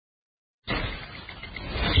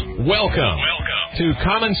Welcome to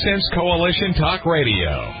Common Sense Coalition Talk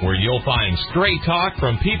Radio, where you'll find straight talk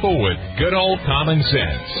from people with good old common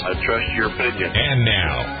sense. I trust your opinion. And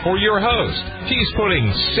now, for your host, he's putting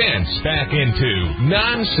sense back into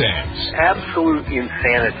nonsense. Absolute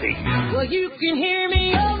insanity. Well, you can hear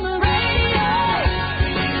me on the radio.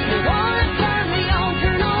 You want to turn me on,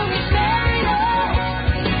 turn on your stereo.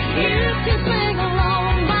 You can sing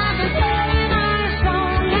along by the telling our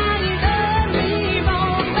song. Now you done me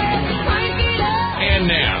wrong, baby, crank it up. And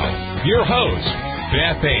now, your host,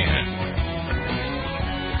 Beth Ann.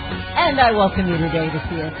 And I welcome you today to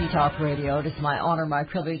CSC Talk Radio. It is my honor, my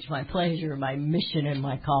privilege, my pleasure, my mission, and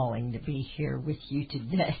my calling to be here with you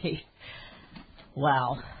today.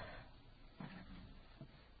 Wow.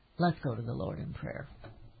 Let's go to the Lord in prayer.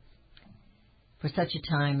 For such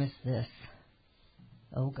a time as this,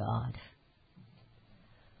 oh God,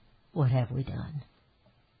 what have we done?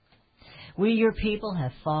 We, your people,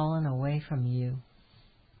 have fallen away from you.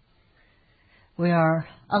 We are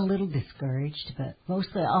a little discouraged, but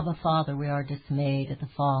mostly, Abba Father, we are dismayed at the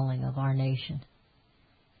falling of our nation.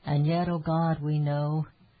 And yet, oh God, we know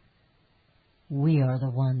we are the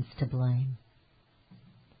ones to blame.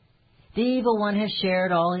 The evil one has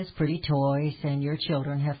shared all his pretty toys, and your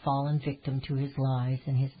children have fallen victim to his lies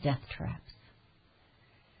and his death traps.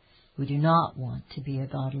 We do not want to be a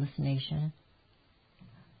godless nation.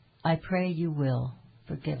 I pray you will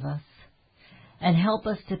forgive us and help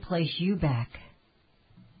us to place you back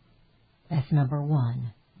as number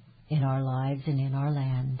one in our lives and in our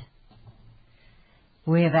land.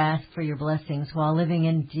 We have asked for your blessings while living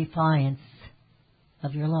in defiance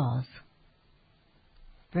of your laws.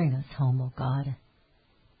 Bring us home, O God.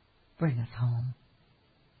 Bring us home.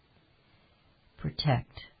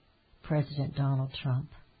 Protect President Donald Trump.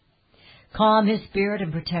 Calm his spirit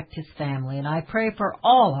and protect his family. And I pray for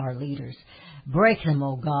all our leaders. Break them,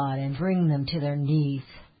 O God, and bring them to their knees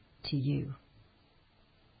to you.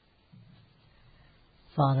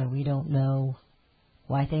 Father, we don't know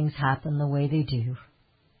why things happen the way they do.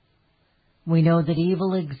 We know that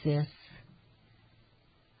evil exists.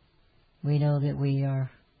 We know that we are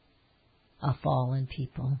a fallen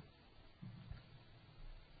people.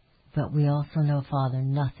 But we also know, Father,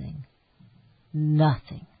 nothing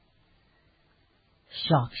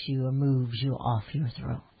shocks you or moves you off your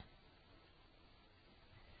throne.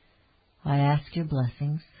 I ask your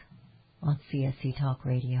blessings on CSC Talk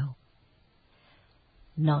Radio.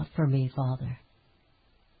 Not for me, Father,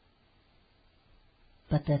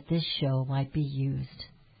 but that this show might be used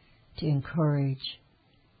to encourage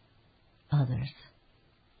others,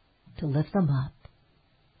 to lift them up,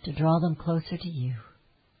 to draw them closer to you,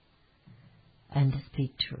 and to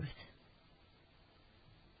speak truth.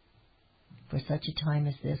 For such a time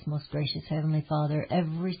as this, most gracious Heavenly Father,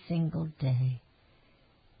 every single day,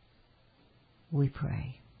 we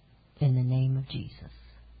pray in the name of Jesus.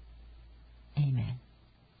 Amen.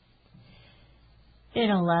 You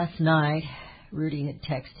know, last night, Rudy had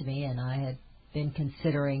texted me, and I had been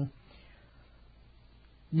considering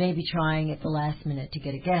maybe trying at the last minute to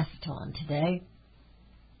get a guest on today.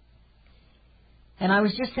 And I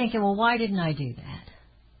was just thinking, well, why didn't I do that?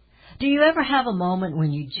 Do you ever have a moment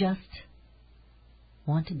when you just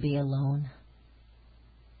want to be alone?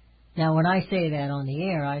 Now, when I say that on the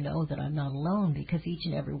air, I know that I'm not alone because each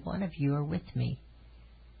and every one of you are with me.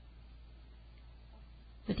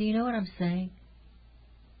 But do you know what I'm saying?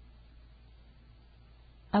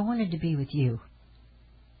 I wanted to be with you.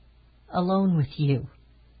 Alone with you.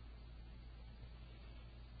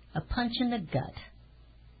 A punch in the gut.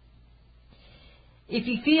 If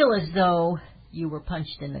you feel as though you were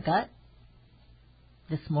punched in the gut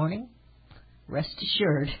this morning, rest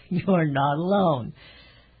assured you're not alone.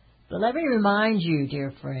 But let me remind you,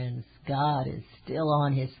 dear friends, God is still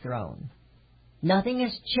on his throne. Nothing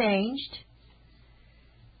has changed.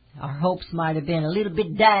 Our hopes might have been a little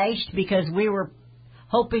bit dashed because we were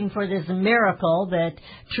hoping for this miracle that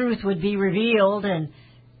truth would be revealed, and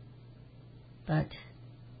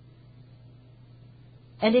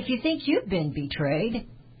if you think you've been betrayed,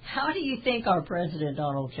 how do you think our President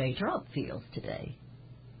Donald J. Trump feels today?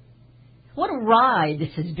 What a ride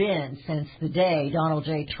this has been since the day Donald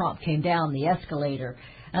J. Trump came down the escalator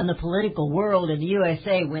and the political world in the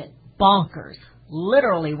USA went bonkers,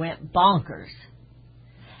 literally went bonkers.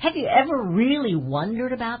 Have you ever really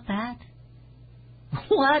wondered about that?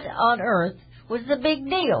 What on earth was the big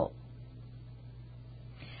deal?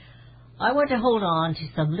 I want to hold on to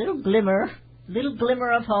some little glimmer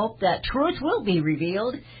of hope that truth will be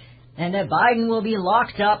revealed and that Biden will be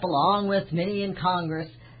locked up along with many in Congress.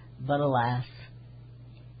 But alas,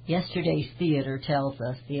 yesterday's theater tells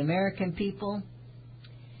us the American people,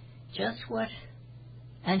 just what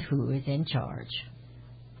and who is in charge.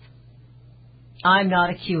 I'm not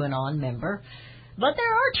a QAnon member, but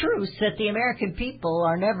there are truths that the American people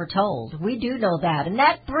are never told. We do know that, and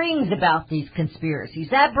that brings about these conspiracies.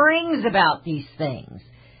 That brings about these things,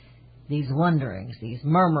 these wonderings, these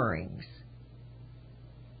murmurings.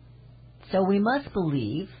 So we must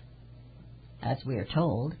believe, as we are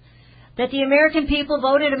told, that the American people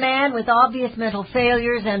voted a man with obvious mental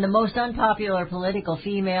failures and the most unpopular political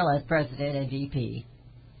female as president and VP.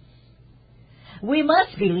 We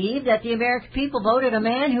must believe that the American people voted a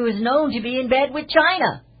man who is known to be in bed with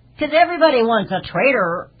China. Because everybody wants a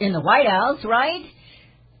traitor in the White House, right?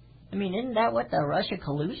 I mean, isn't that what the Russia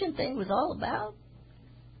collusion thing was all about?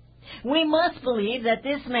 We must believe that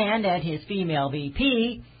this man and his female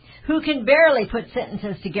VP, who can barely put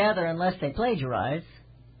sentences together unless they plagiarize,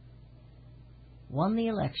 won the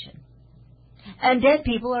election. And dead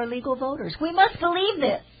people are legal voters. We must believe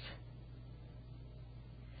this.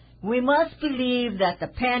 We must believe that the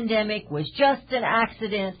pandemic was just an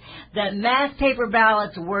accident, that mass paper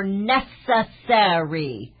ballots were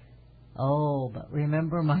necessary. Oh, but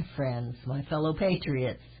remember, my friends, my fellow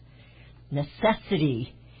patriots,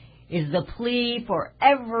 necessity is the plea for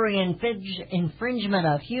every infringement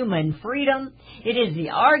of human freedom. It is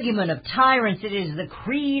the argument of tyrants. It is the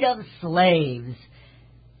creed of slaves.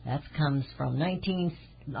 That comes from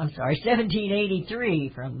 1783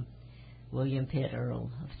 from William Pitt, Earl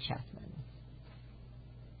of Chatham.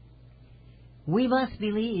 We must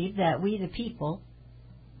believe that we, the people,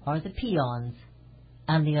 are the peons,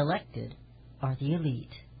 and the elected are the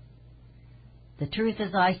elite. The truth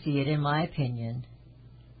as I see it, in my opinion,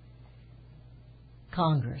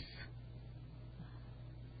 Congress,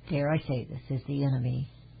 dare I say this, is the enemy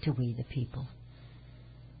to we, the people.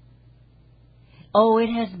 Oh, it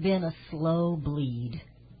has been a slow bleed.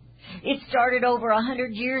 It started over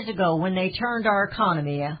 100 years ago when they turned our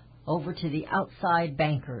economy over to the outside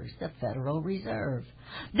bankers, the Federal Reserve.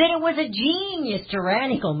 Then it was a genius,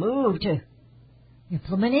 tyrannical move to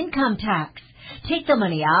implement income tax, take the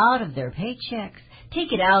money out of their paychecks,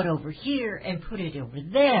 take it out over here and put it over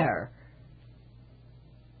there.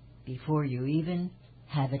 Before you even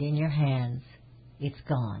have it in your hands, it's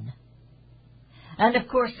gone. And of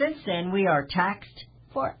course, since then, we are taxed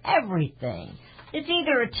for everything. It's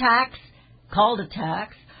either a tax, called a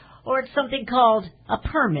tax, or it's something called a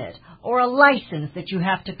permit or a license that you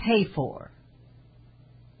have to pay for.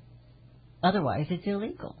 Otherwise, it's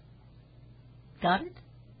illegal. Got it?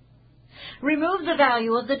 Remove the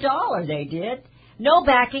value of the dollar, they did. No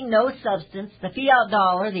backing, no substance. The fiat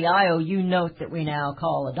dollar, the IOU note that we now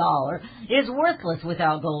call a dollar, is worthless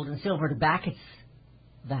without gold and silver to back its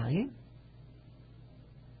value.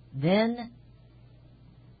 Then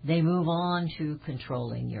they move on to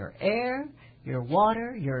controlling your air, your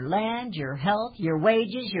water, your land, your health, your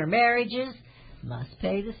wages, your marriages. Must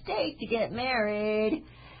pay the state to get married.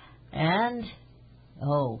 And,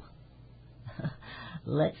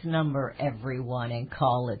 let's number everyone and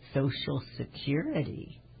call it Social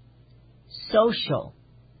Security. Social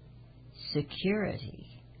Security.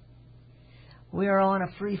 We are on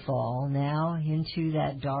a free fall now into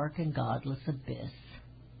that dark and godless abyss.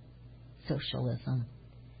 Socialism.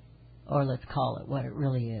 Or let's call it what it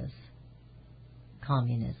really is.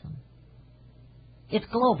 Communism. It's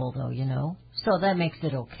global, though, you know, so that makes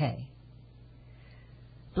it okay.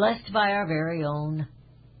 Blessed by our very own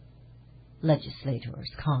legislators,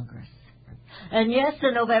 Congress. And yes,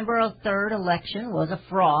 the November 3rd election was a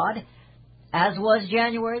fraud, as was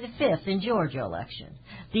January the 5th in Georgia election.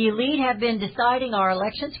 The elite have been deciding our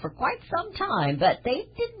elections for quite some time, but they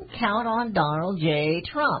didn't count on Donald J.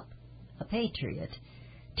 Trump, a patriot,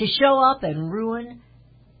 to show up and ruin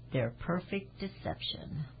their perfect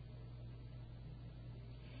deception.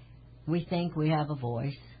 We think we have a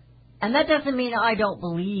voice, and that doesn't mean I don't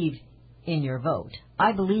believe in your vote.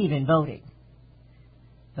 I believe in voting.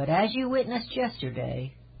 But as you witnessed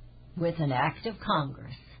yesterday, with an act of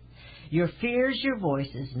Congress, your fears, your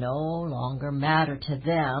voices no longer matter to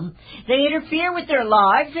them. They interfere with their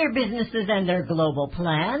lives, their businesses, and their global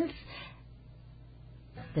plans.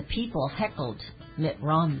 The people heckled Mitt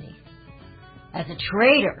Romney as a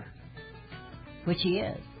traitor, which he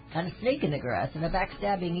is, and a snake in the grass and a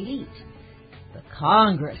backstabbing elite. The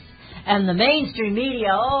Congress and the mainstream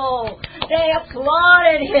media, they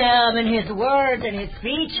applauded him and his words and his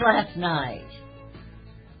speech last night.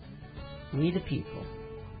 We the people.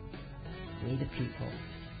 We the people.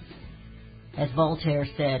 As Voltaire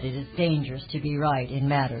said, it is dangerous to be right in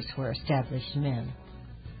matters where established men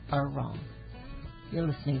are wrong. You're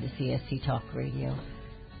listening to CSC Talk Radio.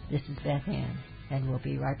 This is Beth Ann, and we'll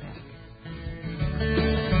be right back.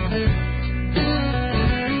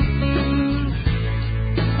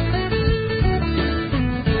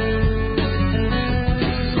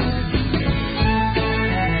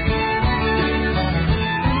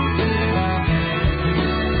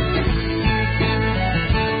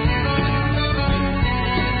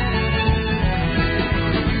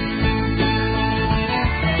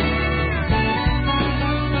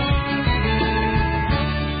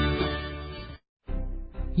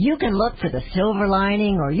 You can look for the silver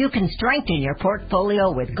lining, or you can strengthen your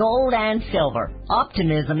portfolio with gold and silver.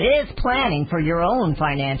 Optimism is planning for your own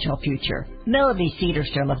financial future. Melody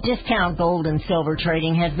Cedarstrom of Discount Gold and Silver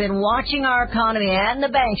Trading has been watching our economy and the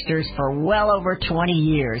banksters for well over 20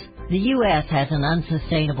 years. The U.S. has an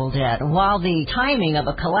unsustainable debt. While the timing of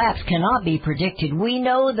a collapse cannot be predicted, we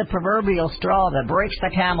know the proverbial straw that breaks the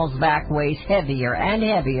camel's back weighs heavier and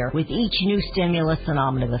heavier with each new stimulus and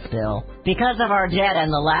omnibus bill. Because of our debt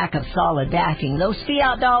and the lack of solid backing, those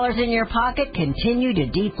fiat dollars in your pocket continue to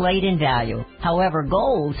deflate in value. However,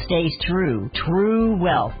 gold stays true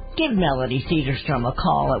wealth. Give Melody Cedarstrom a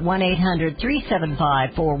call at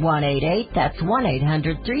 1-800-375-4188. That's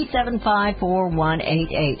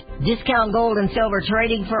 1-800-375-4188. Discount Gold and Silver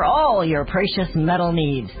Trading for all your precious metal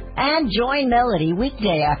needs. And join Melody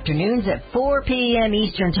weekday afternoons at 4 p.m.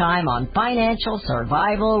 Eastern Time on Financial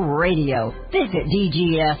Survival Radio. Visit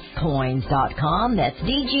DGScoins.com. That's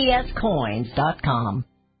DGScoins.com.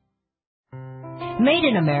 Made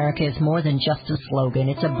in America is more than just a slogan.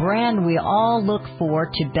 It's a brand we all look for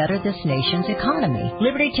to better this nation's economy.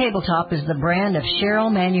 Liberty Tabletop is the brand of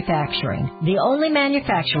Sherrill Manufacturing, the only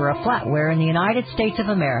manufacturer of flatware in the United States of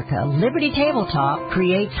America. Liberty Tabletop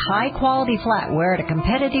creates high-quality flatware at a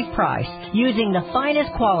competitive price using the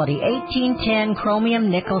finest quality 1810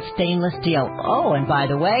 chromium nickel stainless steel. Oh, and by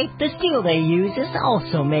the way, the steel they use is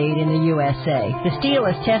also made in the USA. The steel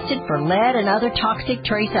is tested for lead and other toxic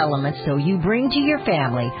trace elements, so you bring to your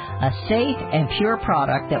family a safe and pure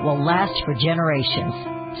product that will last for generations.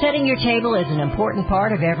 Setting your table is an important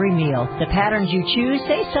part of every meal. The patterns you choose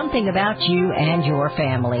say something about you and your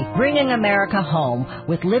family. Bringing America home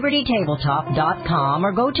with LibertyTabletop.com,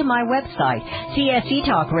 or go to my website,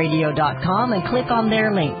 CSETalkRadio.com, and click on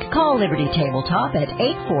their link. Call Liberty Tabletop at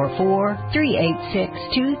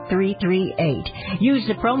 844-386-2338. Use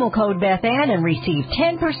the promo code BethAnn and receive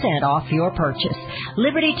 10% off your purchase.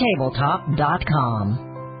 LibertyTabletop.com.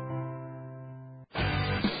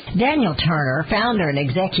 Daniel Turner, founder and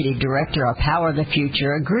executive director of Power the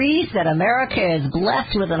Future, agrees that America is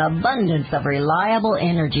blessed with an abundance of reliable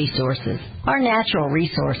energy sources. Our natural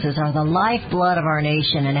resources are the lifeblood of our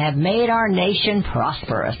nation and have made our nation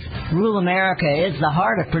prosperous. Rural America is the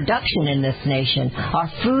heart of production in this nation. Our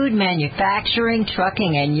food, manufacturing,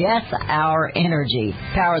 trucking, and yes, our energy.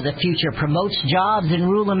 Power the Future promotes jobs in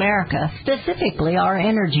rural America, specifically our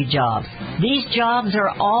energy jobs. These jobs are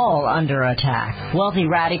all under attack. Wealthy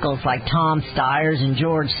radicals like Tom Stiers and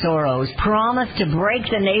George Soros promise to break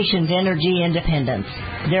the nation's energy independence.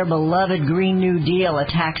 Their beloved Green New Deal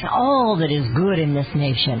attacks all that is good in this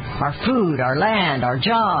nation. Our food, our land, our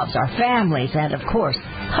jobs, our families, and of course,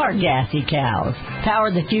 our gassy cows.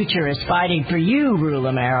 Power the Future is fighting for you, rural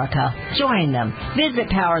America. Join them. Visit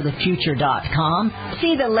PowerTheFuture.com.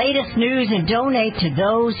 See the latest news and donate to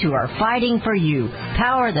those who are fighting for you.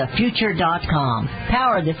 PowerTheFuture.com.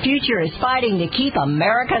 Power the Future is fighting to keep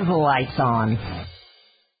America's lights on.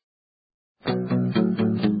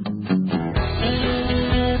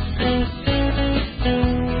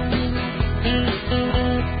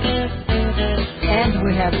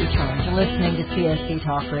 We have returned to listening to CSC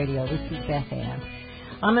Talk Radio. This is Beth Ann.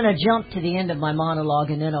 I'm going to jump to the end of my monologue,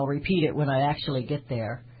 and then I'll repeat it when I actually get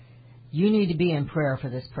there. You need to be in prayer for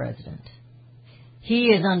this president. He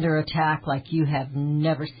is under attack like you have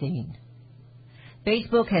never seen.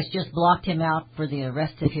 Facebook has just blocked him out for the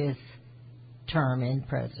rest of his term in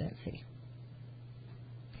presidency.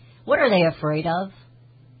 What are they afraid of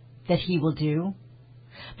that he will do?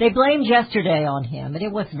 They blamed yesterday on him, and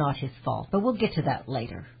it was not his fault, but we'll get to that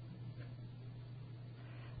later.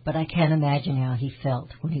 But I can't imagine how he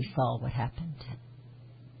felt when he saw what happened.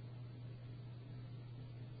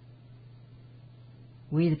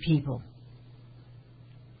 We the people.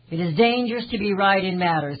 It is dangerous to be right in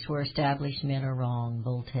matters where established men are wrong,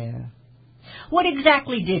 Voltaire. What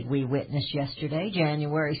exactly did we witness yesterday,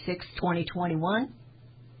 January 6, 2021?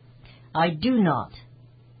 I do not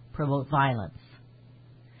promote violence.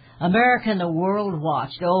 America and the world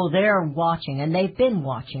watched. Oh, they're watching, and they've been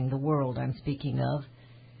watching, the world I'm speaking of,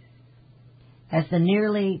 as the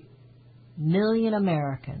nearly 1 million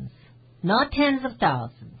Americans, not tens of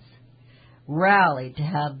thousands, rallied to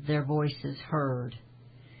have their voices heard,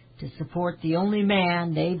 to support the only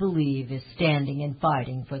man they believe is standing and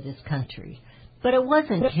fighting for this country. But it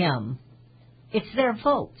wasn't him. It's their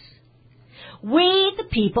votes. We, the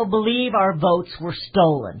people, believe our votes were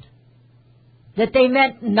stolen, that they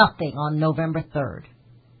meant nothing on November 3rd.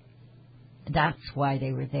 That's why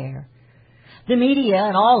they were there. The media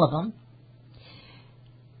and all of them,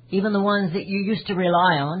 even the ones that you used to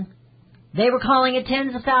rely on, they were calling it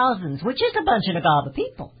tens of thousands, which is a bunch of Nagaba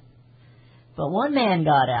people. But one man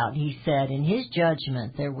got out, he said, in his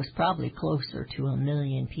judgment, there was probably closer to 1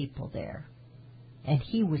 million people there. And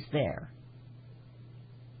he was there.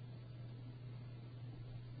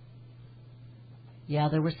 Yeah,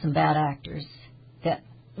 there were some bad actors that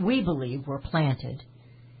we believe were planted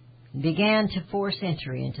and began to force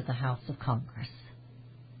entry into the House of Congress.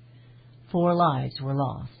 4 lives were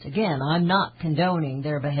lost. Again, I'm not condoning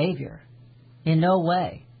their behavior. In no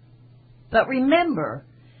way. But remember,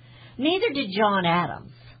 neither did John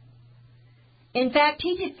Adams. In fact,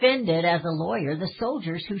 he defended as a lawyer the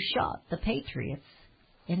soldiers who shot the Patriots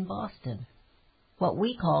in Boston, what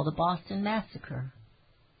we call the Boston Massacre,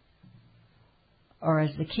 or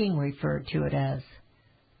as the King referred to it as,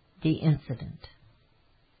 the incident.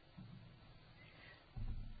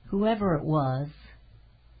 Whoever it was,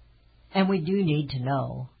 and we do need to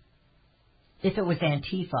know, if it was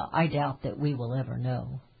Antifa, I doubt that we will ever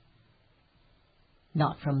know.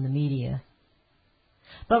 Not from the media.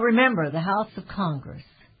 But remember, the House of Congress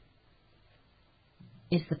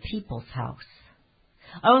is the people's house.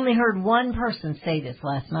 I only heard one person say this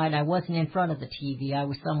last night. I wasn't in front of the TV. I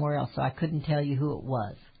was somewhere else, so I couldn't tell you who it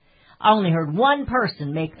was. I only heard one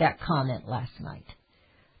person make that comment last night.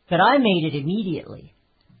 But I made it immediately.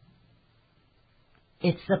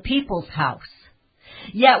 It's the people's house.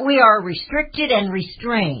 Yet we are restricted and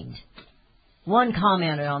restrained. One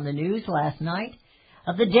commented on the news last night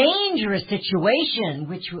of the dangerous situation,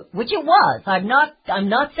 which it was. I'm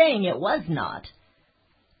not saying it was not.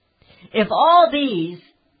 If all these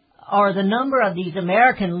are the number of these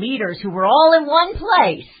American leaders who were all in one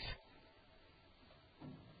place,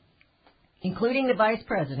 including the vice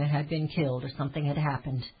president, had been killed or something had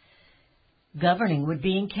happened, governing would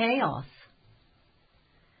be in chaos.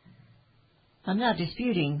 I'm not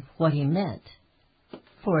disputing what he meant,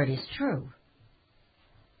 for it is true.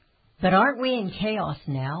 But aren't we in chaos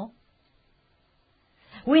now?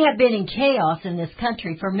 We have been in chaos in this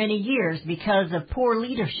country for many years because of poor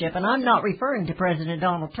leadership, and I'm not referring to President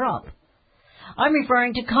Donald Trump. I'm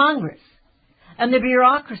referring to Congress and the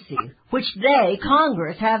bureaucracy, which they,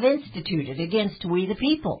 Congress, have instituted against we the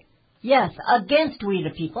people. Yes, against we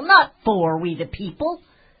the people, not for we the people.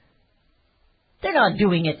 They're not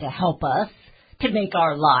doing it to help us, to make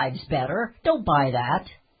our lives better. Don't buy that.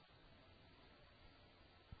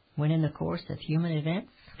 When in the course of human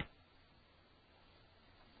events.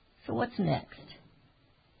 So what's next?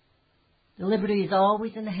 The liberty is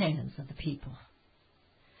always in the hands of the people.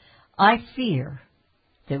 I fear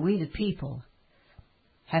that we the people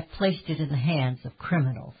have placed it in the hands of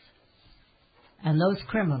criminals. And those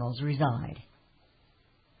criminals reside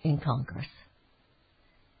in Congress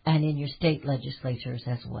and in your state legislatures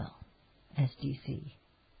as well as D.C.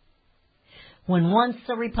 When once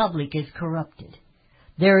a republic is corrupted,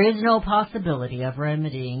 there is no possibility of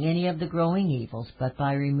remedying any of the growing evils but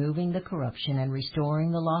by removing the corruption and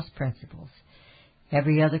restoring the lost principles.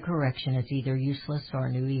 Every other correction is either useless or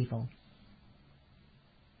new evil.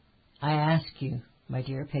 I ask you, my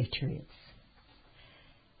dear patriots,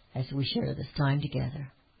 as we share this time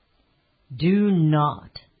together, do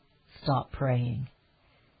not stop praying,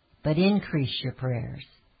 but increase your prayers.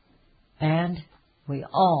 And we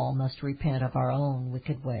all must repent of our own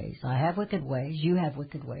wicked ways. I have wicked ways. You have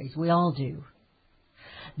wicked ways. We all do.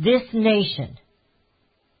 This nation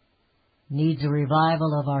needs a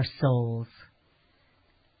revival of our souls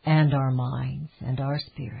and our minds and our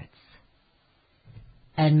spirits.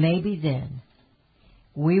 And maybe then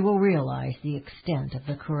we will realize the extent of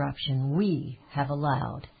the corruption we have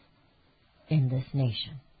allowed in this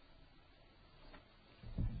nation.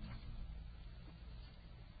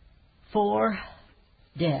 4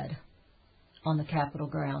 dead on the Capitol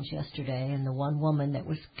grounds yesterday, and the one woman that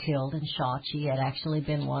was killed and shot, she had actually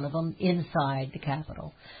been one of them inside the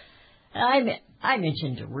Capitol. I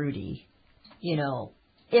mentioned to Rudy,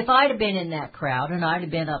 if I'd have been in that crowd and I'd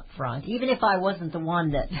have been up front, even if I wasn't the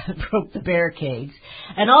one that broke the barricades,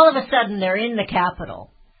 and all of a sudden they're in the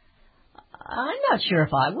Capitol, I'm not sure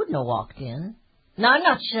if I wouldn't have walked in. Now, I'm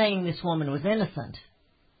not saying this woman was innocent.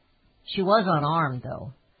 She was unarmed,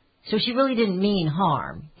 though. So she really didn't mean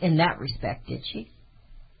harm in that respect, did she?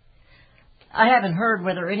 I haven't heard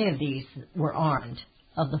whether any of these were armed,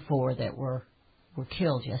 of the 4 that were were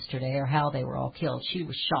killed yesterday, or how they were all killed. She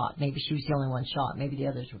was shot. Maybe she was the only one shot. Maybe the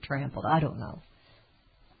others were trampled. I don't know.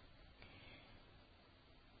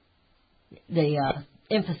 The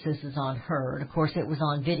emphasis is on her, and of course it was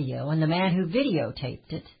on video, and the man who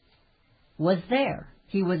videotaped it was there.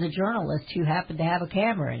 He was a journalist who happened to have a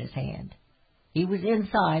camera in his hand. He was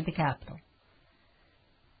inside the Capitol.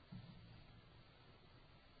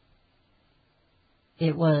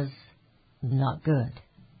 It was not good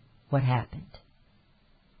what happened.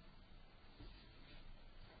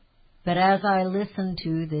 But as I listened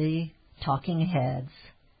to the talking heads,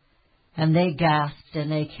 and they gasped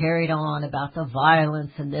and they carried on about the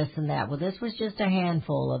violence and this and that. Well, this was just a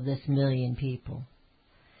handful of this million people.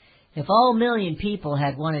 If all million people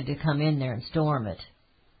had wanted to come in there and storm it,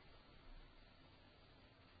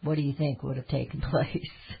 what do you think would have taken place?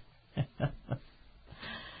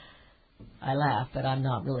 I laugh, but I'm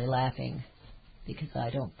not really laughing because I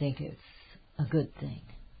don't think it's a good thing.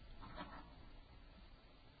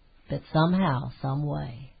 But somehow, some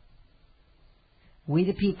way, we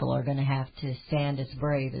the people are going to have to stand as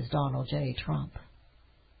brave as Donald J. Trump.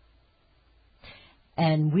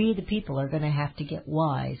 And we the people are going to have to get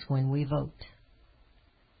wise when we vote.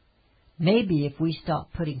 Maybe if we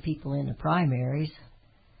stop putting people in the primaries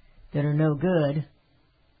that are no good,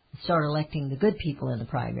 start electing the good people in the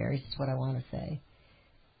primaries, is what I want to say.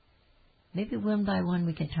 Maybe one by one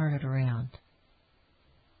we can turn it around.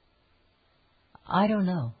 I don't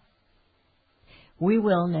know. We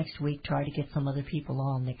will next week try to get some other people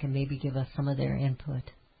on that can maybe give us some of their input.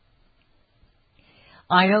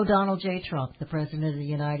 I know Donald J. Trump, the President of the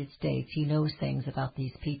United States, he knows things about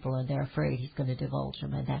these people and they're afraid he's going to divulge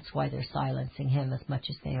them, and that's why they're silencing him as much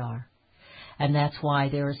as they are. And that's why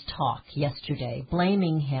there is talk yesterday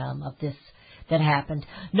blaming him of this that happened.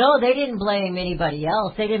 No, they didn't blame anybody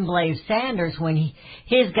else. They didn't blame Sanders when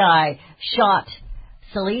his guy shot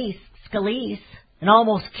Scalise and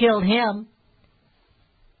almost killed him.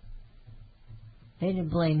 They didn't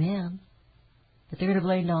blame him, but they're going to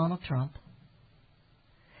blame Donald Trump.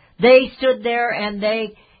 They stood there and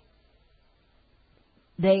they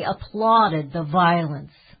applauded the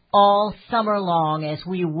violence all summer long as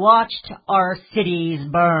we watched our cities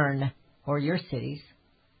burn, or your cities,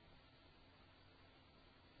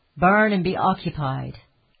 burn and be occupied.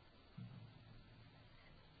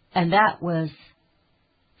 And that was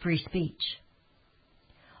free speech.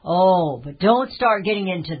 Oh, but don't start getting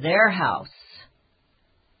into their house.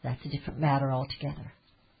 That's a different matter altogether.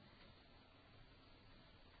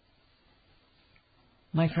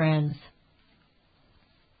 My friends,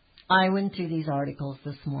 I went through these articles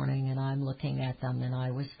this morning and I'm looking at them, and I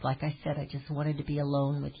was, like I said, I just wanted to be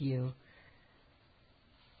alone with you.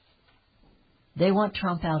 They want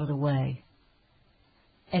Trump out of the way.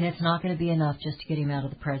 And it's not going to be enough just to get him out of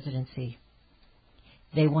the presidency.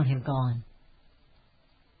 They want him gone.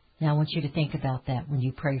 Now I want you to think about that when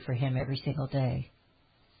you pray for him every single day.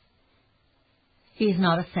 He's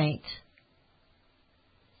not a saint.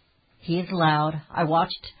 He is loud.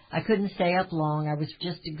 I couldn't stay up long. I was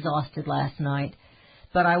just exhausted last night.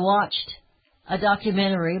 But I watched a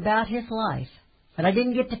documentary about his life. But I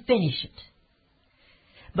didn't get to finish it.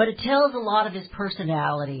 But it tells a lot of his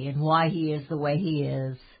personality and why he is the way he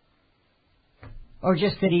is. Or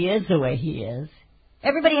just that he is the way he is.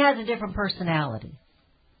 Everybody has a different personality.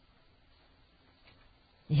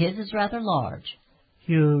 His is rather large.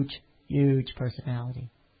 Huge personality.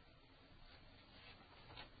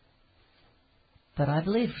 But I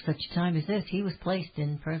believe for such a time as this, he was placed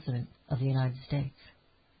in President of the United States.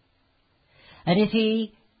 And if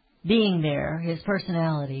he, being there, his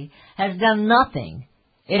personality, has done nothing,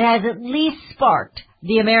 it has at least sparked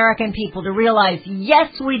the American people to realize,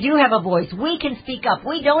 yes, we do have a voice. We can speak up.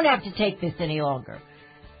 We don't have to take this any longer.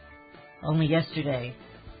 Only yesterday,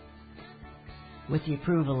 with the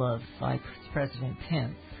approval of Vice President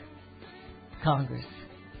Pence, Congress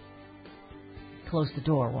closed the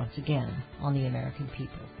door once again on the American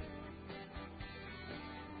people.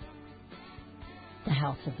 The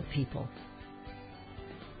House of the People.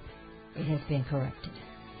 It has been corrupted.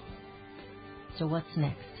 So what's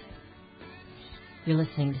next? You're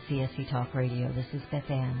listening to CSC Talk Radio. This is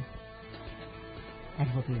Beth Ann,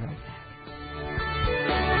 and we'll be right back.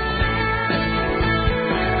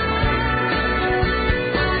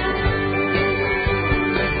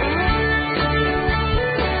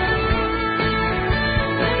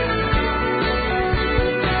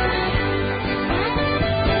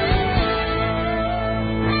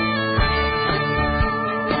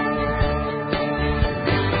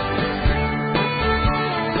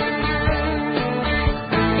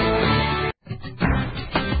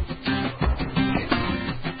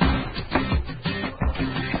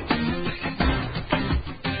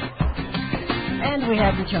 we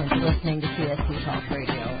have returned to listening to CSC Talk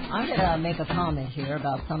Radio. I'm going to make a comment here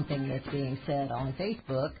about something that's being said on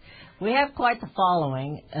Facebook. We have quite the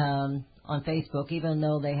following on Facebook, even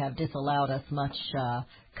though they have disallowed us much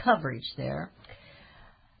coverage there.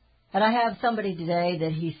 And I have somebody today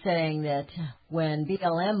that he's saying that when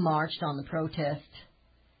BLM marched on the protest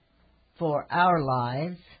for our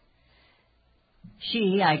lives,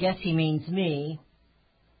 she, I guess he means me,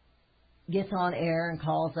 gets on air and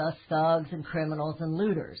calls us thugs and criminals and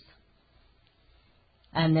looters.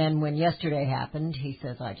 And then when yesterday happened, he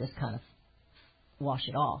says, I just kind of wash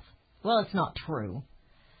it off. Well, it's not true.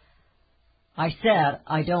 I said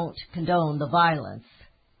I don't condone the violence.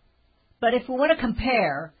 But if we want to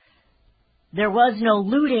compare, there was no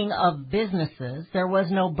looting of businesses. There was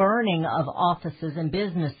no burning of offices and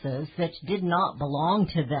businesses that did not belong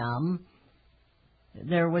to them.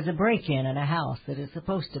 There was a break-in in a house that is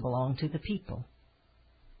supposed to belong to the people.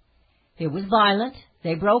 It was violent.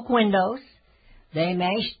 They broke windows. They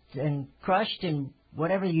mashed and crushed and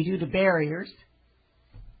whatever you do to barriers.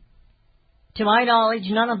 To my knowledge,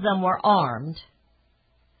 none of them were armed.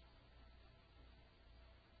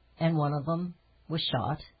 And one of them was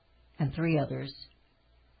shot, and 3 others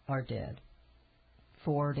are dead.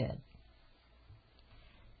 4 are dead.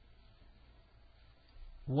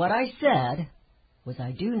 What I said was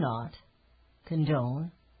I do not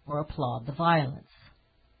condone or applaud the violence.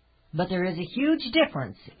 But there is a huge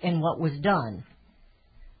difference in what was done.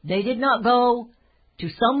 They did not go to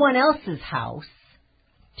someone else's house,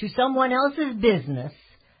 to someone else's business,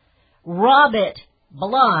 rob it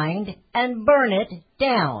blind, and burn it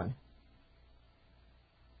down.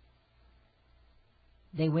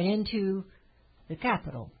 They went into the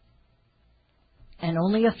Capitol, and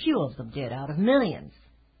only a few of them did out of millions.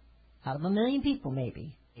 Out of 1 million people,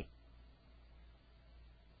 maybe.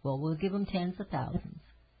 Well, we'll give them tens of thousands.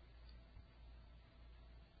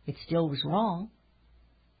 It still was wrong.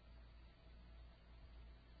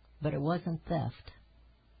 But it wasn't theft.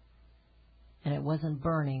 And it wasn't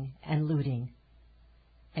burning and looting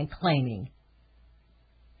and claiming.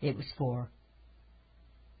 It was for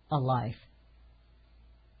a life.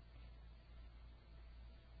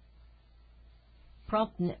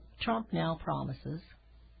 Trump now promises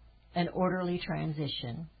an orderly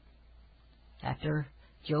transition after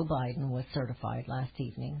Joe Biden was certified last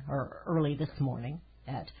evening, or early this morning,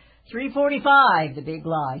 at 3:45. The big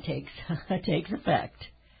lie takes effect.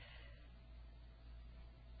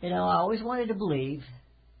 You know, I always wanted to believe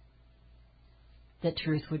that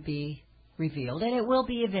truth would be revealed, and it will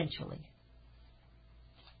be eventually.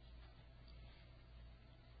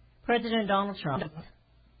 President Donald Trump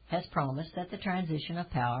has promised that the transition of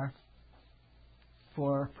power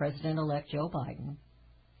for President-elect Joe Biden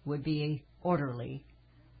would be orderly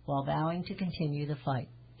while vowing to continue the fight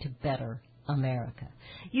to better America.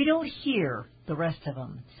 You don't hear the rest of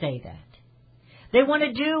them say that. They want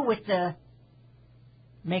to do with the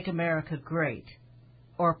Make America Great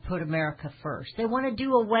or Put America First. They want to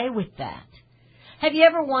do away with that. Have you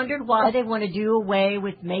ever wondered why they want to do away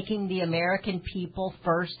with making the American people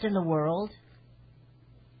first in the world?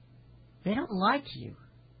 They don't like you.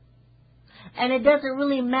 And it doesn't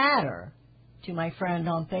really matter to my friend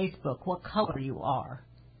on Facebook what color you are.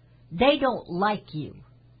 They don't like you.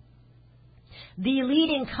 The elite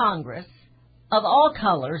in Congress, of all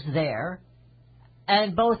colors there,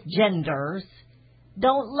 and both genders,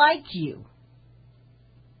 don't like you.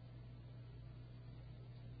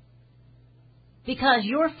 Because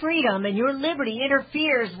your freedom and your liberty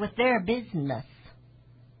interferes with their business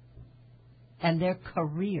and their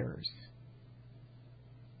careers.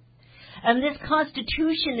 And this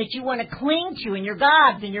Constitution that you want to cling to, and your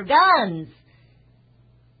gods and your guns,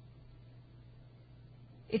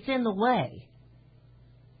 it's in the way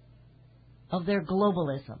of their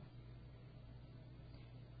globalism.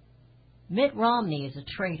 Mitt Romney is a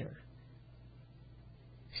traitor.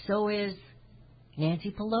 So is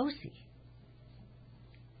Nancy Pelosi.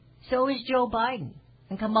 So is Joe Biden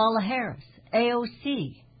and Kamala Harris,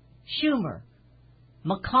 AOC, Schumer,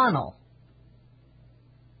 McConnell.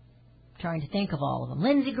 Trying to think of all of them.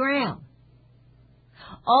 Lindsey Graham.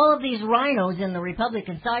 All of these rhinos in the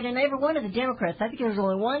Republican side, and every one of the Democrats. I think there's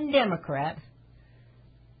only one Democrat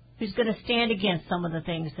who's going to stand against some of the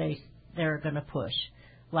things they're going to push,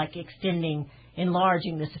 like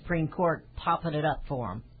enlarging the Supreme Court, popping it up for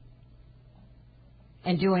them,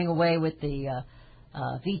 and doing away with the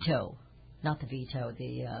veto. Not the veto,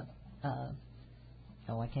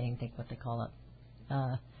 I can't even think what they call it.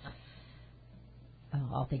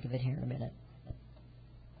 I'll think of it here in a minute.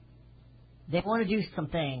 They want to do some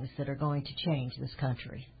things that are going to change this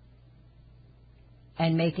country.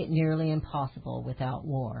 and make it nearly impossible without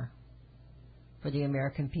war for the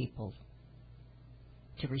American people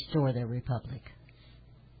to restore their republic.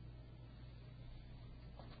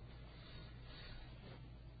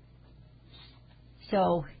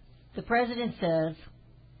 So the president says,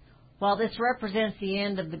 while this represents the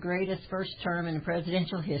end of the greatest first term in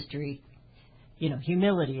presidential history,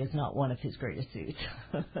 humility is not one of his greatest suits.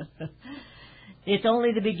 It's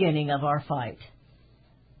only the beginning of our fight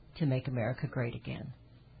to make America great again.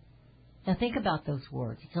 Now think about those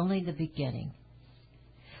words. It's only the beginning.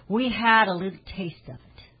 We had a little taste of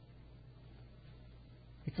it.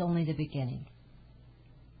 It's only the beginning.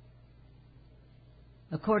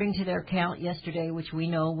 According to their count yesterday, which we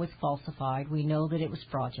know was falsified, we know that it was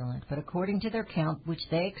fraudulent, but according to their count, which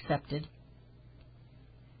they accepted,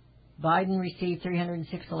 Biden received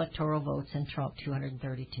 306 electoral votes and Trump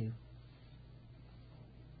 232.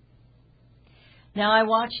 Now I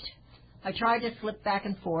tried to flip back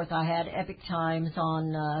and forth. I had Epic Times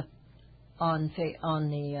on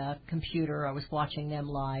the computer. I was watching them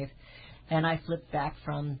live, and I flipped back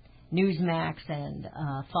from Newsmax and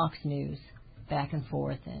Fox News back and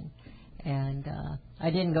forth, and I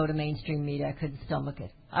didn't go to mainstream media. I couldn't stomach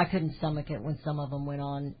it. I couldn't stomach it when some of them went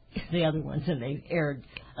on the other ones and they aired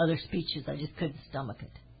other speeches. I just couldn't stomach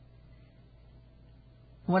it.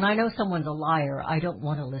 When I know someone's a liar, I don't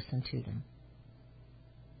want to listen to them.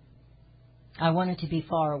 I want it to be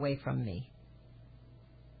far away from me.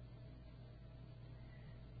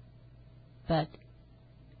 But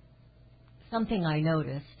something I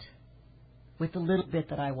noticed with the little bit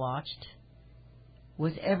that I watched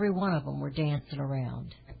was every one of them were dancing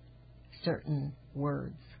around certain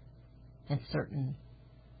words and certain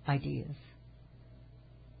ideas.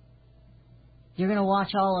 You're going to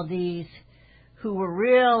watch all of these who were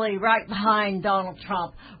really right behind Donald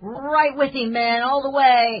Trump, right with him, man, all the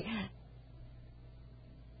way.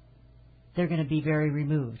 They're going to be very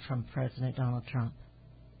removed from President Donald Trump.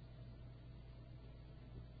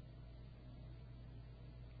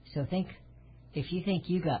 So if you think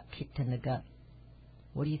you got kicked in the gut,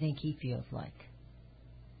 what do you think he feels like?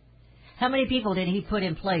 How many people did he put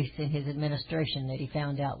in place in his administration that he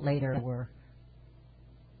found out later were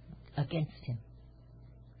against him?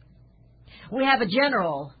 We have a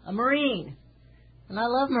general, a Marine, and I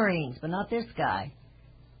love Marines, but not this guy,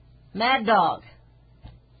 Mad Dog,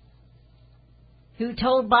 who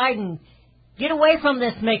told Biden, get away from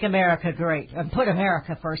this Make America Great, and put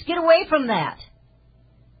America first. Get away from that.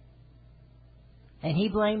 And he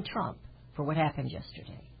blamed Trump for what happened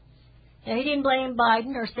yesterday. Now, he didn't blame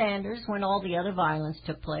Biden or Sanders when all the other violence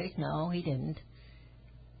took place. No, he didn't.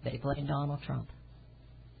 But he blamed Donald Trump.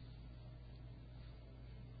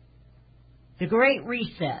 The Great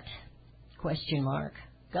Reset, ?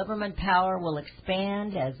 Government power will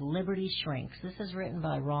expand as liberty shrinks. This is written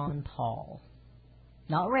by Ron Paul.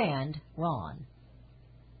 Not Rand, Ron.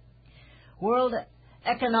 World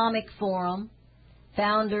Economic Forum,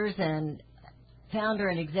 founder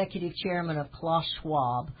and executive chairman of Klaus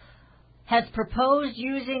Schwab, has proposed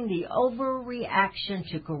using the overreaction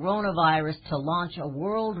to coronavirus to launch a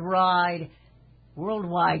worldwide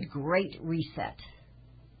Great Reset.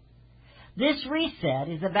 This reset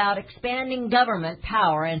is about expanding government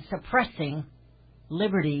power and suppressing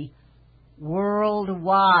liberty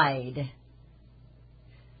worldwide.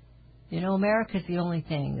 America's the only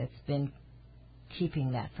thing that's been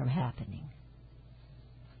keeping that from happening.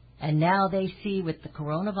 And now they see with the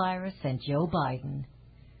coronavirus and Joe Biden,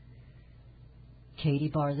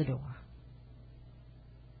 Katie bar the door.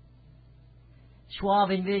 Schwab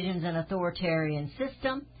envisions an authoritarian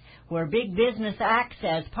system where big business acts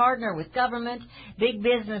as partner with government. Big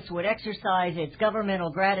business would exercise its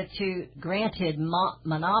governmental granted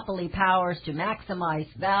monopoly powers to maximize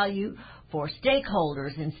value for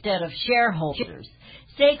stakeholders instead of shareholders.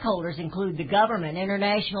 Stakeholders include the government,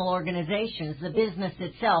 international organizations, the business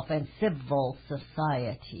itself, and civil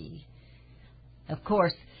society. Of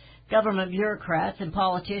course, government bureaucrats and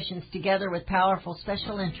politicians, together with powerful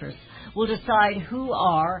special interests, will decide who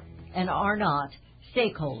are and are not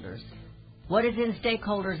stakeholders, what is in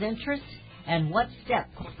stakeholders' interests, and what step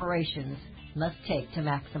corporations must take to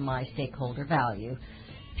maximize stakeholder value.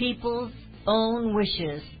 People's own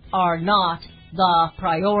wishes are not the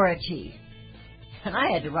priority. And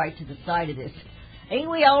I had to write to the side of this. Ain't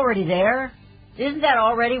we already there? Isn't that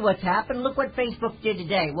already what's happened? Look what Facebook did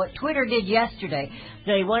today, what Twitter did yesterday.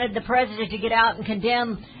 They wanted the president to get out and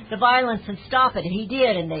condemn the violence and stop it, and he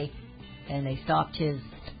did, and they stopped his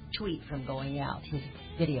tweet from going out, his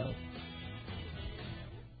video.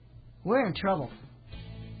 We're in trouble.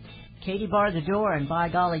 Katie bar the door, and by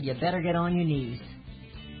golly, you better get on your knees.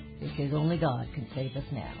 because only God can save us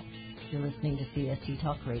now. You're listening to CST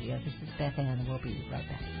Talk Radio. This is Beth Ann, and we'll be right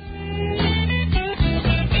back.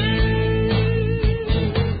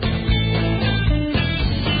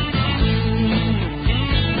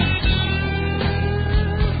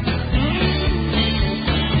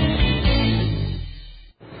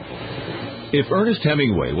 If Ernest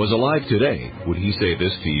Hemingway was alive today, would he say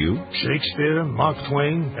this to you? Shakespeare, Mark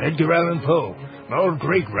Twain, Edgar Allan Poe, all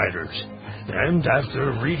great writers. And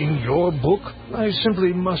after reading your book, I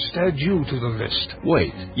simply must add you to the list.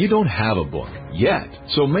 Wait, you don't have a book yet.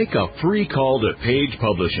 So make a free call to Page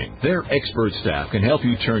Publishing. Their expert staff can help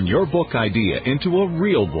you turn your book idea into a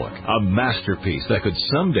real book, a masterpiece that could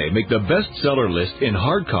someday make the bestseller list in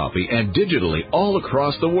hard copy and digitally all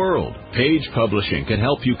across the world. Page Publishing can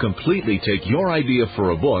help you completely take your idea for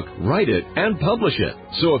a book, write it, and publish it.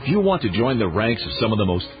 So if you want to join the ranks of some of the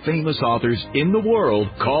most famous authors in the world,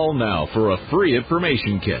 call now for a free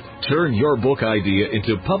information kit. Turn your book idea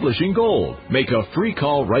into publishing gold. Make a free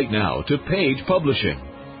call right now to Page Publishing.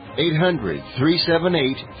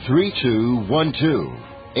 800-378-3212.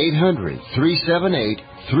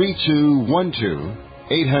 800-378-3212.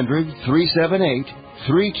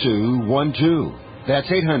 800-378-3212. That's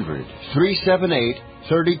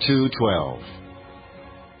 800-378-3212.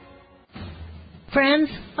 Friends,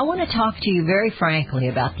 I want to talk to you very frankly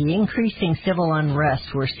about the increasing civil unrest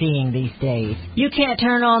we're seeing these days. You can't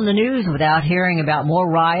turn on the news without hearing about more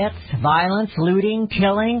riots, violence, looting,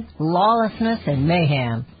 killing, lawlessness, and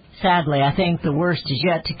mayhem. Sadly, I think the worst is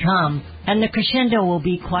yet to come, and the crescendo will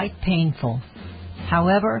be quite painful.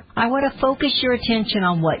 However, I want to focus your attention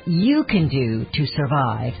on what you can do to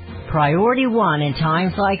survive. Priority one in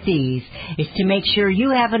times like these is to make sure you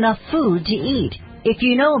have enough food to eat. If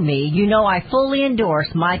you know me, you know I fully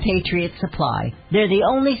endorse My Patriot Supply. They're the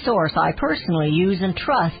only source I personally use and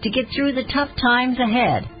trust to get through the tough times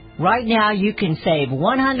ahead. Right now, you can save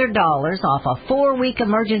 $100 off a 4-week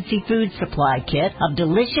emergency food supply kit of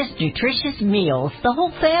delicious, nutritious meals the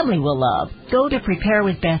whole family will love. Go to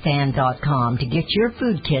preparewithbethann.com to get your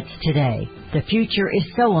food kits today. The future is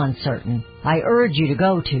so uncertain. I urge you to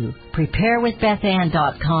go to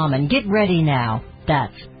preparewithbethann.com and get ready now.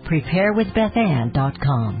 That's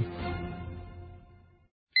preparewithbethann.com.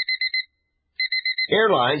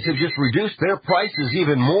 Airlines have just reduced their prices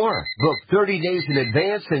even more. Book 30 days in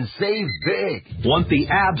advance and save big. Want the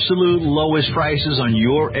absolute lowest prices on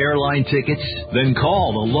your airline tickets? Then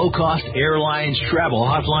call the Low Cost Airlines Travel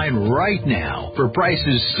Hotline right now. For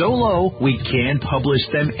prices so low, we can't publish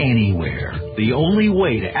them anywhere. The only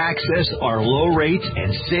way to access our low rates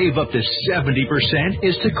and save up to 70%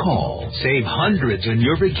 is to call. Save hundreds on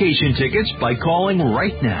your vacation tickets by calling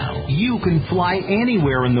right now. You can fly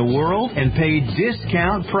anywhere in the world and pay discount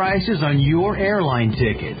prices on your airline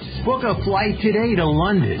tickets. Book a flight today to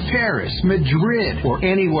London, Paris, Madrid, or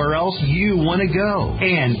anywhere else you want to go.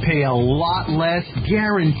 And pay a lot less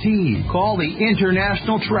guaranteed. Call the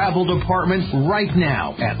International Travel Department right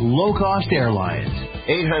now at Low Cost Airlines.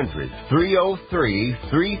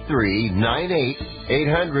 800-303-3398.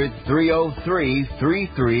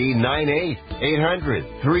 800-303-3398.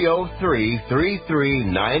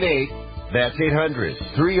 800-303-3398. That's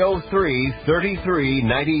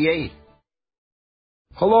 800-303-3398.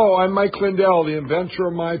 Hello, I'm Mike Lindell, the inventor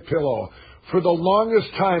of MyPillow. For the longest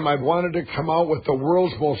time, I've wanted to come out with the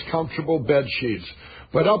world's most comfortable bed sheets.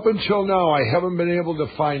 But up until now, I haven't been able to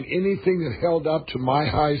find anything that held up to my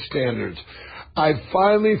high standards. I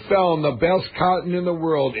finally found the best cotton in the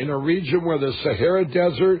world in a region where the Sahara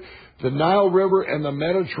Desert, the Nile River, and the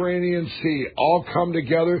Mediterranean Sea all come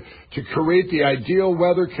together to create the ideal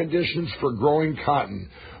weather conditions for growing cotton.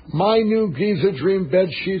 My new Giza Dream bed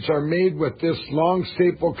sheets are made with this long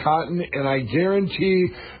staple cotton, and I guarantee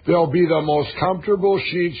they'll be the most comfortable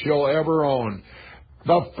sheets you'll ever own.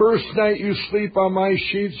 The first night you sleep on my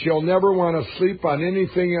sheets, you'll never want to sleep on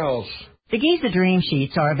anything else. The Giza Dream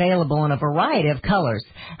Sheets are available in a variety of colors,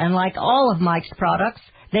 and like all of Mike's products,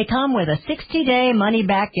 they come with a 60-day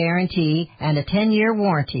money-back guarantee and a 10-year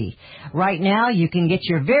warranty. Right now, you can get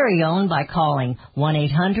your very own by calling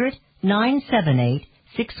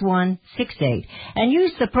 1-800-978-6168 and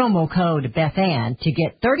use the promo code BethAnn to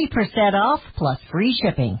get 30% off plus free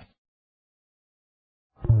shipping.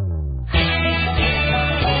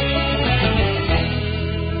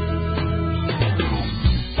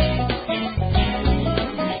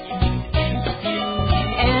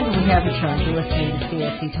 We have returned to listening to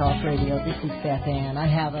CSC Talk Radio. This is Beth Ann. I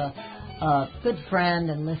have a good friend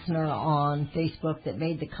and listener on Facebook that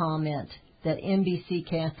made the comment that NBC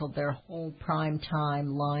canceled their whole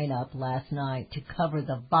primetime lineup last night to cover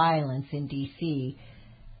the violence in D.C.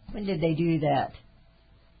 When did they do that?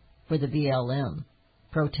 for the BLM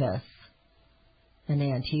protests and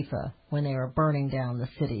Antifa when they were burning down the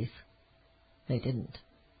cities. They didn't.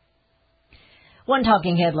 One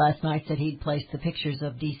talking head last night said he'd placed the pictures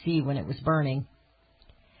of D.C. when it was burning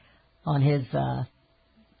on his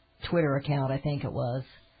Twitter account, I think it was,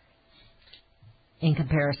 in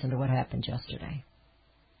comparison to what happened yesterday.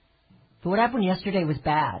 But what happened yesterday was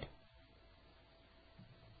bad.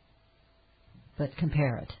 But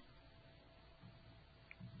compare it.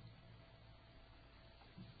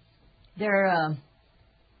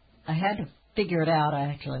 I had to figure it out.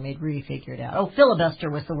 I actually made Rudy figure it out. Oh,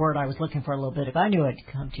 filibuster was the word I was looking for a little bit ago. I knew it'd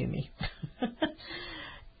come to me.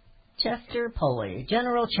 Chester Pulley,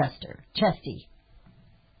 General Chester, Chesty.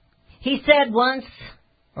 He said once,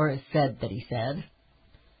 or it said that he said,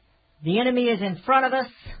 the enemy is in front of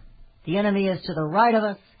us, the enemy is to the right of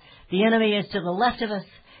us, the enemy is to the left of us,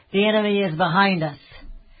 the enemy is behind us.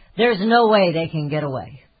 There's no way they can get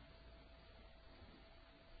away.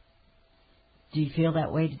 Do you feel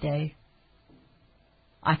that way today?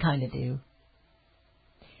 I kind of do.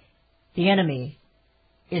 The enemy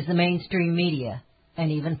is the mainstream media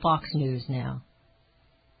and even Fox News now.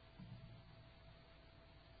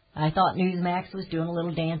 I thought Newsmax was doing a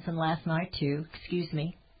little dancing last night too. Excuse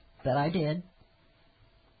me, but I did.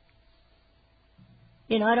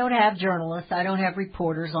 You know, I don't have journalists. I don't have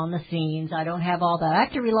reporters on the scenes. I don't have all that. I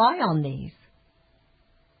have to rely on these.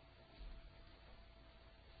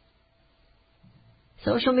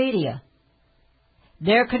 Social media.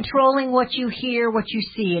 They're controlling what you hear, what you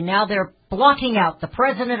see, and now they're blocking out the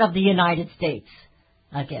President of the United States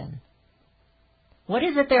again. What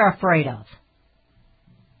is it they're afraid of?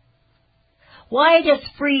 Why does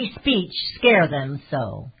free speech scare them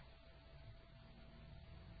so?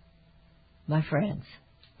 My friends,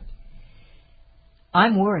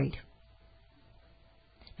 I'm worried.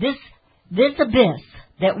 This abyss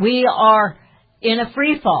that we are in a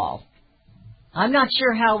free fall, I'm not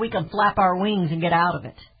sure how we can flap our wings and get out of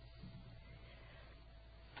it.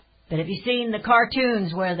 But have you seen the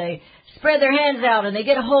cartoons where they spread their hands out and they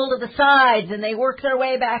get a hold of the sides and they work their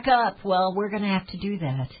way back up? Well, we're going to have to do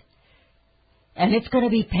that. And it's going to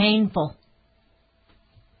be painful.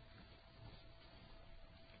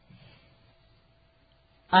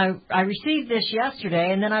 I received this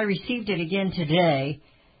yesterday, and then I received it again today,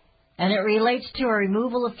 and it relates to a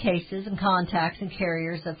removal of cases and contacts and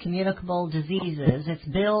carriers of communicable diseases. It's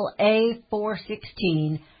Bill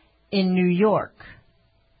A-416 in New York.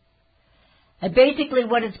 And basically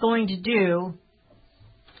what it's going to do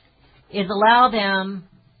is allow them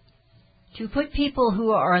to put people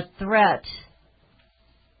who are a threat,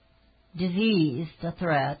 diseased, a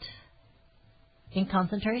threat, in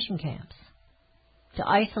concentration camps, to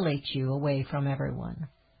isolate you away from everyone.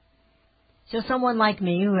 So someone like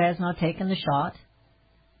me who has not taken the shot,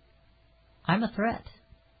 I'm a threat.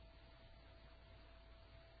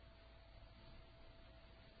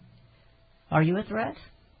 Are you a threat?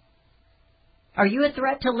 Are you a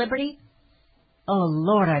threat to liberty? Oh,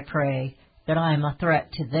 Lord, I pray that I am a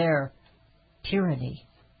threat to their tyranny.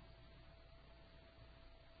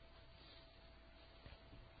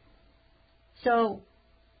 So,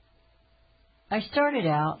 I started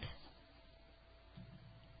out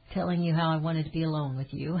telling you how I wanted to be alone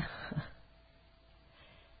with you.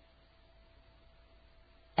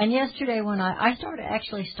 And yesterday when I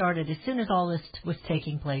started, as soon as all this was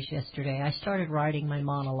taking place yesterday, I started writing my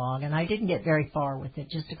monologue, and I didn't get very far with it,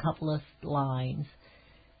 just a couple of lines.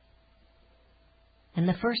 And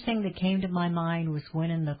the first thing that came to my mind was when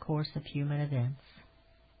in the course of human events.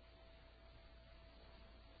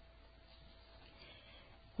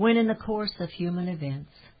 When in the course of human events,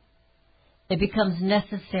 it becomes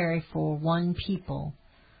necessary for one people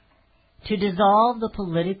to dissolve the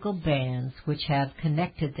political bands which have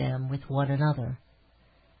connected them with one another,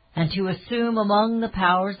 and to assume among the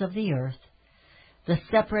powers of the earth the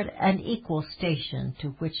separate and equal station to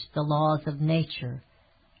which the laws of nature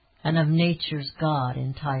and of nature's God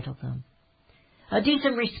entitle them. A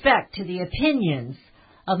decent respect to the opinions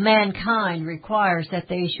of mankind requires that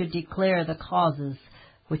they should declare the causes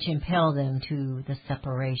which impel them to the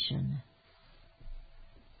separation.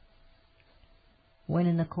 When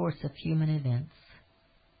in the course of human events.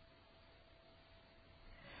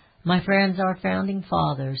 My friends, our founding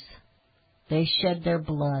fathers, they shed their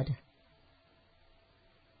blood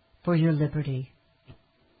for your liberty.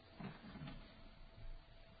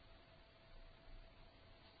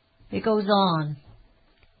 It goes on.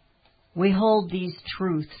 We hold these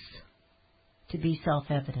truths to be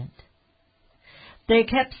self-evident. They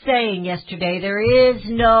kept saying yesterday, there is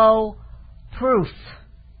no proof.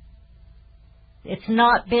 It's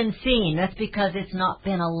not been seen. That's because it's not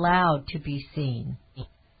been allowed to be seen.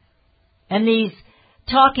 And these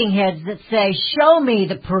talking heads that say, show me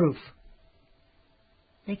the proof,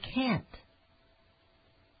 they can't.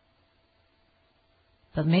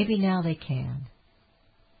 But maybe now they can.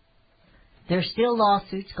 There's still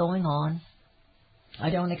lawsuits going on. I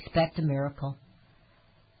don't expect a miracle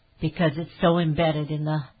because it's so embedded in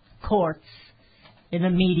the courts, in the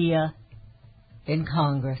media, in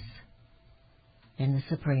Congress, in the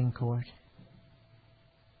Supreme Court.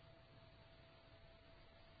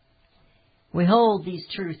 We hold these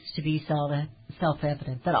truths to be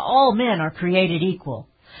self-evident, that all men are created equal,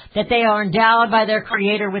 that they are endowed by their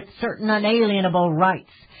Creator with certain unalienable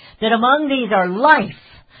rights, that among these are life,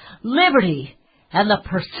 liberty, and the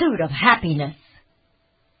pursuit of happiness,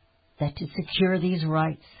 that to secure these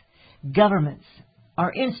rights, governments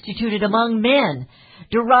are instituted among men,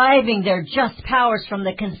 deriving their just powers from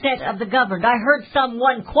the consent of the governed. I heard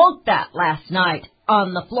someone quote that last night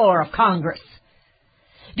on the floor of Congress.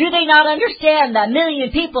 Do they not understand that 1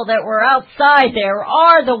 million people that were outside there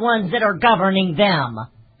are the ones that are governing them?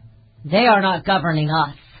 They are not governing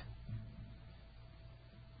us.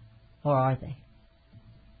 Or are they?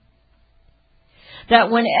 That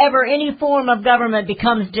whenever any form of government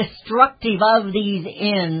becomes destructive of these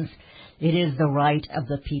ends, it is the right of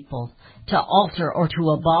the people to alter or to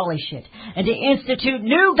abolish it, and to institute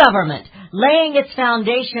new government, laying its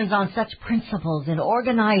foundations on such principles and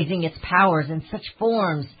organizing its powers in such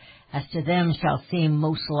forms as to them shall seem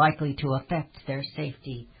most likely to affect their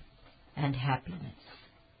safety and happiness.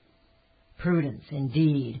 Prudence,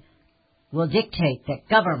 indeed, will dictate that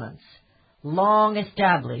governments, long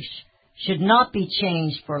established, should not be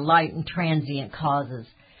changed for light and transient causes,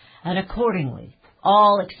 and accordingly,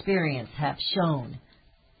 all experience hath shown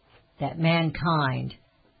that mankind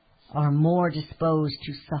are more disposed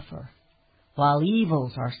to suffer, while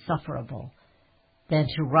evils are sufferable, than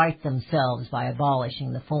to right themselves by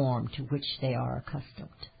abolishing the form to which they are accustomed.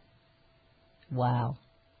 Wow.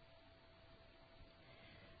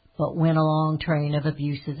 But when a long train of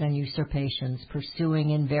abuses and usurpations,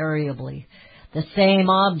 pursuing invariably the same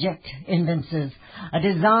object, evinces a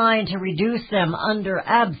design to reduce them under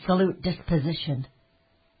absolute disposition,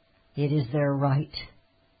 it is their right.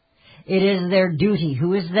 It is their duty.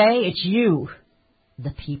 Who is they? It's you,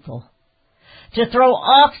 the people, to throw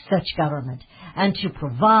off such government and to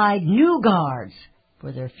provide new guards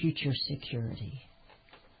for their future security.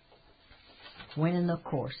 When in the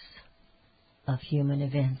course of human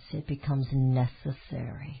events it becomes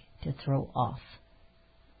necessary to throw off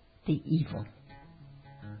the evil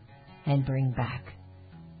and bring back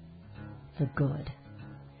the good.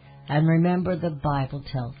 And remember, the Bible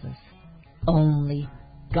tells us only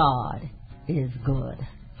God is good.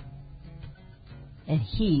 And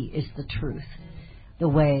He is the truth, the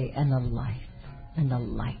way, and the life, and the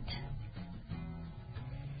light.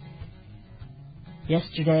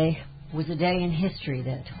 Yesterday was a day in history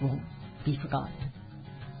that won't be forgotten.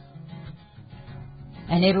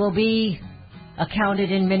 And it will be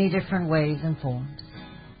accounted in many different ways and forms.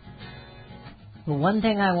 But one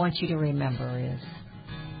thing I want you to remember is,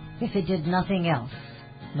 if it did nothing else,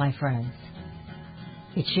 my friends,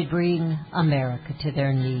 it should bring America to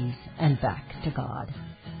their knees and back to God.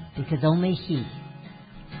 Because only He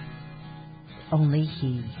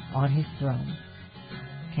on His throne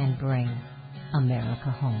can bring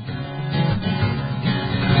America home.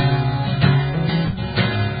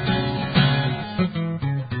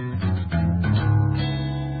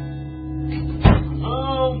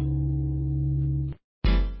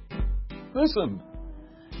 Listen,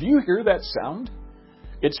 do you hear that sound?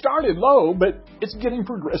 It started low, but it's getting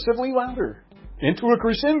progressively louder. Into a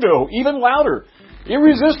crescendo, even louder.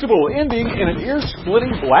 Irresistible, ending in an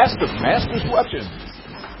ear-splitting blast of mass disruption.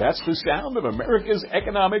 That's the sound of America's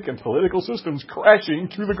economic and political systems crashing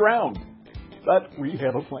to the ground. But we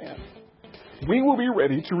have a plan. We will be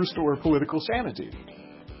ready to restore political sanity.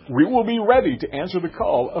 We will be ready to answer the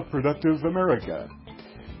call of productive America.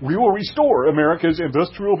 We will restore America's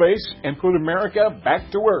industrial base and put America back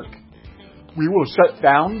to work. We will shut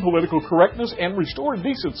down political correctness and restore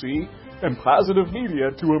decency and positive media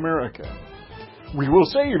to America. We will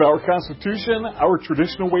save our Constitution, our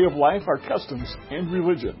traditional way of life, our customs, and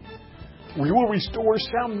religion. We will restore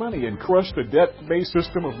sound money and crush the debt-based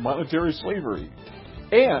system of monetary slavery.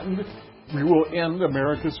 And we will end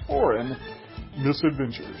America's foreign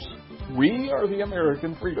misadventures. We are the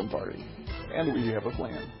American Freedom Party, and we have a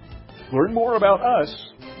plan. Learn more about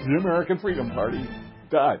us, the American Freedom Party.us.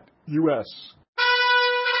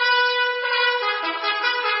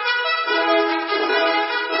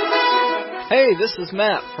 Hey, this is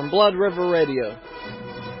Matt from Blood River Radio.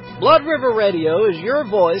 Blood River Radio is your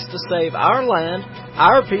voice to save our land,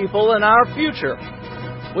 our people, and our future.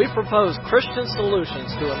 We propose Christian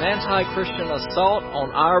solutions to an anti-Christian assault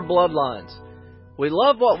on our bloodlines. We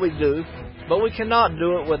love what we do, but we cannot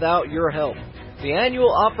do it without your help. The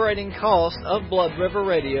annual operating cost of Blood River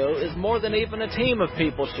Radio is more than even a team of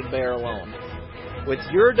people should bear alone. With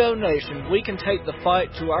your donation, we can take the fight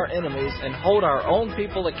to our enemies and hold our own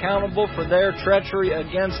people accountable for their treachery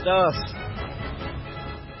against us.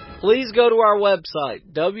 Please go to our website,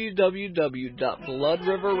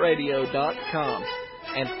 www.bloodriverradio.com,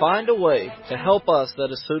 and find a way to help us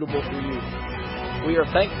that is suitable for you. We are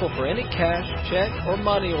thankful for any cash, check, or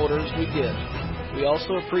money orders we get. We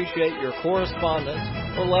also appreciate your correspondence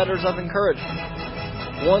or letters of encouragement.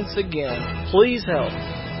 Once again, please help.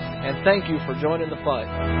 And thank you for joining the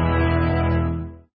fight.